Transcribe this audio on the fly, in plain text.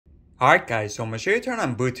Alright guys, so I'm going to show you how to turn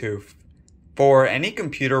on Bluetooth for any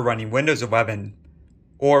computer running Windows 11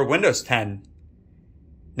 or Windows 10.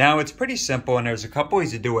 Now it's pretty simple and there's a couple ways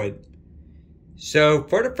to do it. So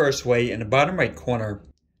for the first way, in the bottom right corner,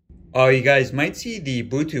 you guys might see the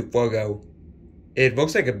Bluetooth logo. It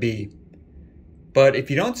looks like a B. But if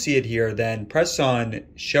you don't see it here, then press on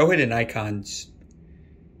Show Hidden Icons.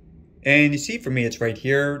 And you see for me it's right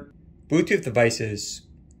here, Bluetooth devices.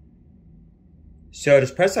 So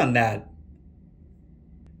just press on that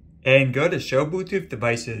and go to Show Bluetooth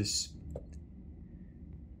Devices.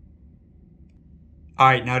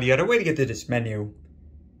 Alright, now the other way to get to this menu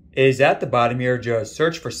is at the bottom here, just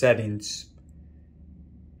search for Settings.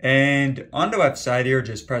 And on the left side here,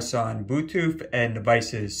 just press on Bluetooth and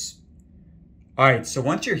Devices. Alright, so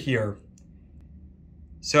once you're here,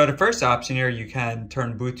 so the first option here, you can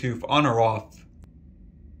turn Bluetooth on or off.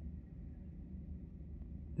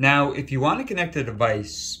 Now, if you want to connect a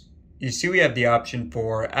device, you see we have the option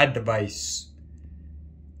for Add Device.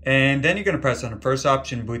 And then you're going to press on the first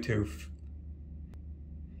option, Bluetooth.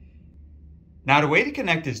 Now, the way to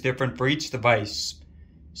connect is different for each device.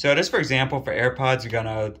 So this, for example, for AirPods, you're going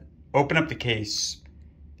to open up the case.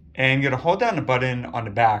 And you're going to hold down the button on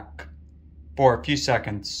the back for a few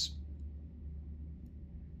seconds.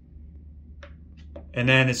 And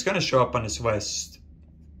then it's going to show up on this list.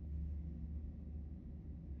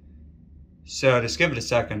 So just give it a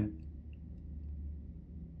second.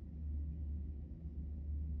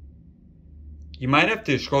 You might have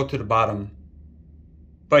to scroll to the bottom.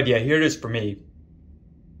 But yeah, here it is for me.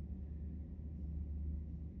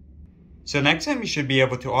 So next time you should be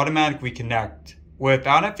able to automatically connect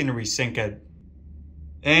without having to resync it.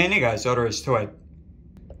 And hey guys, all there is to it.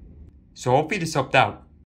 So hopefully this helped out.